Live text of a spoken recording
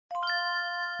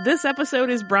This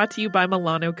episode is brought to you by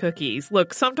Milano Cookies.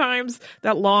 Look, sometimes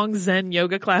that long Zen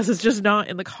yoga class is just not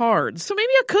in the cards, so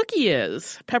maybe a cookie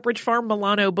is. Pepperidge Farm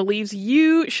Milano believes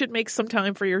you should make some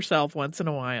time for yourself once in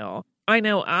a while. I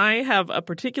know I have a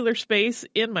particular space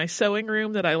in my sewing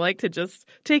room that I like to just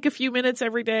take a few minutes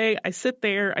every day. I sit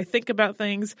there, I think about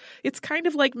things. It's kind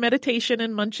of like meditation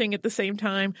and munching at the same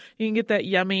time. You can get that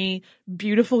yummy,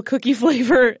 beautiful cookie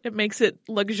flavor. It makes it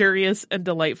luxurious and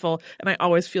delightful, and I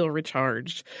always feel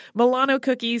recharged. Milano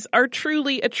cookies are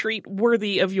truly a treat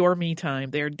worthy of your me time.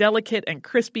 They're delicate and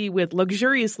crispy with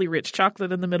luxuriously rich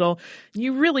chocolate in the middle.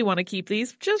 You really want to keep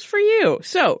these just for you.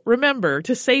 So remember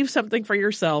to save something for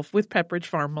yourself with Pepperidge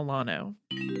Farm Milano.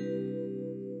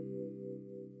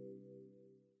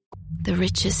 The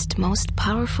richest, most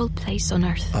powerful place on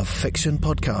earth. A fiction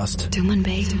podcast. Tumen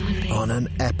Bay. On an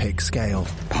epic scale.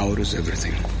 Power is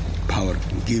everything. Power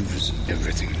gives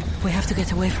everything. We have to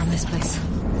get away from this place.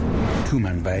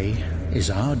 Tumen Bay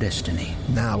is our destiny.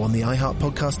 Now on the iHeart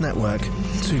Podcast Network,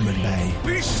 Tumen Bay.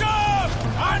 Be sharp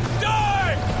and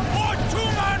die for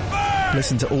Tumen Bay!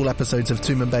 Listen to all episodes of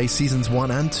Tumen Bay Seasons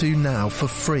 1 and 2 now for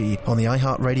free on the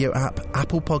iHeartRadio app,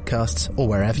 Apple Podcasts, or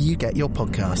wherever you get your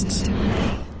podcasts.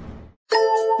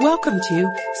 Welcome to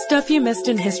Stuff You Missed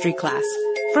in History Class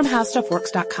from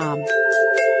HowStuffWorks.com.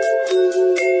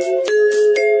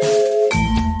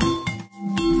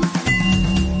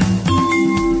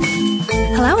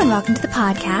 Hello and welcome to the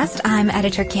podcast. I'm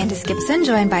editor Candace Gibson,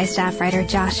 joined by staff writer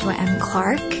Joshua M.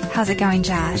 Clark. How's it going,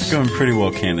 Josh? It's going pretty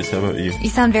well, Candace. How about you? You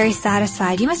sound very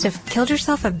satisfied. You must have killed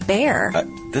yourself a bear.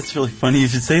 That's really funny you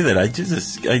should say that. I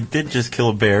did just kill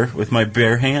a bear with my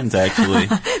bare hands, actually.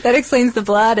 That explains the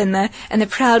blood and the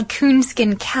proud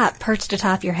coonskin cap perched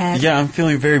atop your head. Yeah, I'm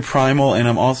feeling very primal, and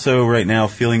I'm also right now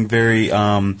feeling very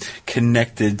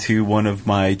connected to one of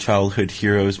my childhood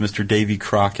heroes, Mr. Davy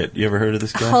Crockett. You ever heard of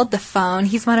this guy? Hold the phone.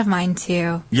 He's one of mine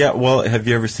too. Yeah, well, have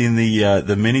you ever seen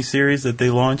the miniseries that they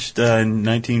launched in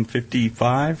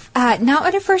 1955? Not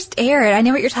when it first aired. I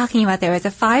know what you're talking about. There was a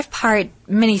 5-part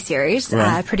miniseries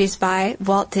right. Produced by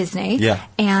Walt Disney. Yeah.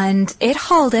 And it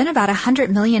hauled in about $100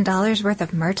 million worth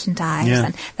of merchandise. Yeah.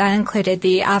 And that included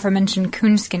the aforementioned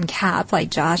coonskin cap, like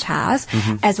Josh has,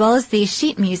 as well as the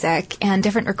sheet music and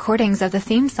different recordings of the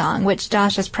theme song, which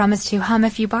Josh has promised to hum a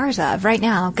few bars of. Right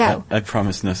now, go. I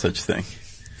promise no such thing.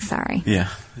 Sorry. Yeah.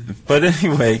 But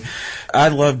anyway, I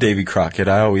love Davy Crockett.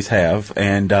 I always have.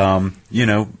 And,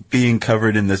 being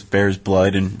covered in this bear's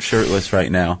blood and shirtless right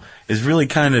now is really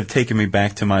kind of taking me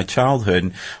back to my childhood.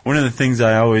 And one of the things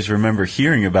I always remember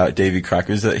hearing about Davy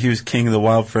Crockett is that he was king of the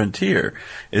wild frontier.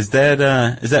 Is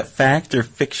that fact or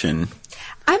fiction?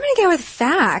 I'm going to go with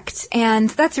fact,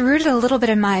 and that's rooted a little bit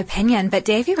in my opinion, but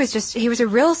Davy he was a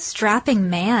real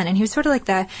strapping man, and he was sort of like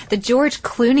the George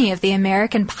Clooney of the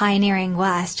American pioneering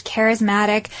West,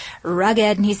 charismatic,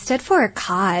 rugged, and he stood for a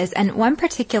cause. And one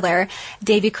particular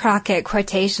Davy Crockett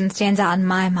quotation stands out in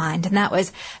my mind, and that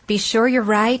was, "Be sure you're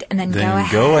right, and then go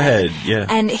ahead." Go ahead, yeah.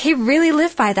 And he really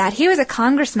lived by that. He was a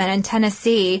congressman in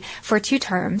Tennessee for 2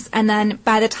 terms, and then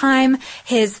by the time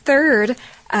his third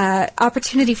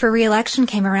opportunity for re-election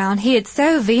came around, he had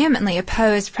so vehemently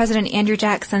opposed President Andrew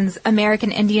Jackson's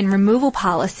American Indian removal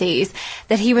policies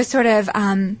that he was sort of,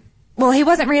 he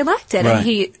wasn't re-elected, right. And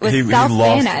he was self-banished. He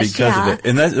lost because of it.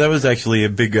 And that was actually a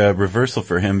big reversal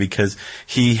for him, because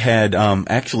he had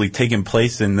actually taken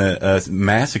place in the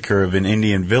massacre of an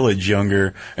Indian village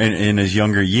in his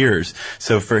younger years.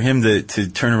 So for him to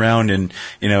turn around and,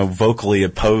 vocally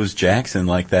oppose Jackson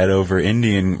like that over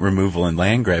Indian removal and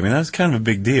land grabbing, that was kind of a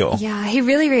big deal. Yeah, he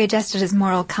really readjusted his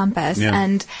moral compass. Yeah.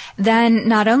 And then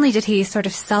not only did he sort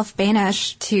of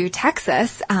self-banish to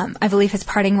Texas, I believe his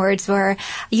parting words were,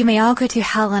 "You may all go to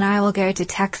hell and I will go to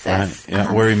Texas." Right.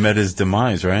 Yeah, where he met his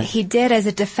demise, right? He did, as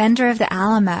a defender of the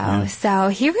Alamo. Yeah. So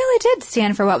he really did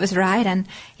stand for what was right, and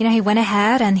he went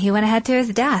ahead to his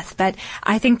death. But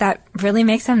I think that really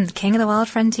makes him king of the wild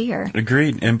frontier.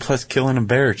 Agreed. And plus killing a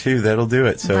bear too, that'll do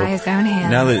it. So by his own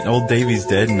hand. Now that old Davy's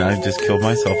dead and I've just killed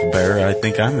myself a bear, I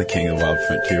think I'm the king of the wild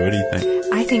frontier. What do you think?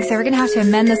 I think so. We're going to have to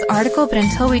amend this article, but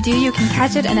until we do, you can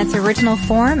catch it in its original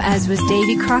form, as was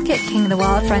Davy Crockett, king of the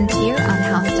wild frontier, on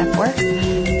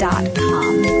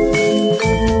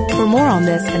HowStuffWorks.com. For more on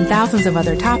this and thousands of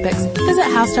other topics, visit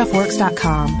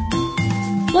HowStuffWorks.com.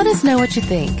 Let us know what you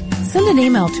think. Send an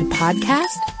email to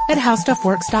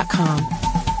podcast@HowStuffWorks.com.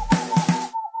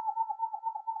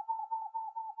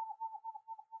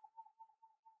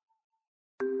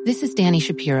 This is Dani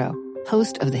Shapiro,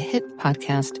 host of the hit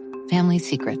podcast Family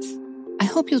Secrets. I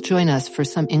hope you'll join us for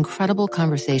some incredible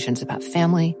conversations about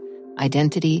family,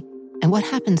 identity, and what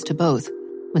happens to both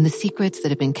when the secrets that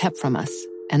have been kept from us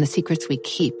and the secrets we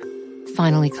keep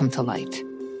finally come to light.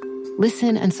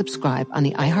 Listen and subscribe on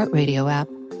the iHeartRadio app,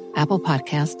 Apple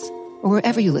Podcasts, or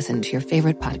wherever you listen to your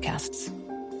favorite podcasts.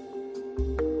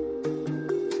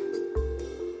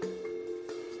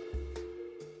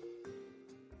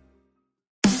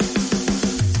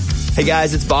 Hey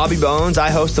guys, it's Bobby Bones. I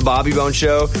host the Bobby Bones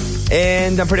Show,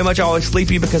 and I'm pretty much always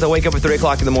sleepy because I wake up at 3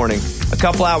 o'clock in the morning. A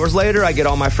couple hours later, I get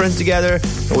all my friends together,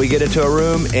 and we get into a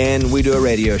room, and we do a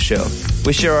radio show.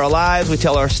 We share our lives, we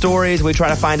tell our stories, we try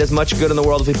to find as much good in the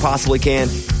world as we possibly can,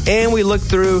 and we look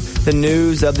through the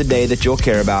news of the day that you'll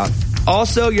care about.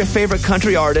 Also, your favorite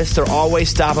country artists are always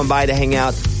stopping by to hang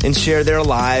out and share their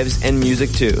lives and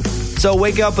music too. So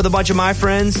wake up with a bunch of my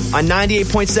friends on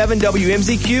 98.7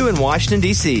 WMZQ in Washington,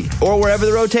 D.C., or wherever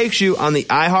the road takes you on the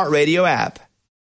iHeartRadio app.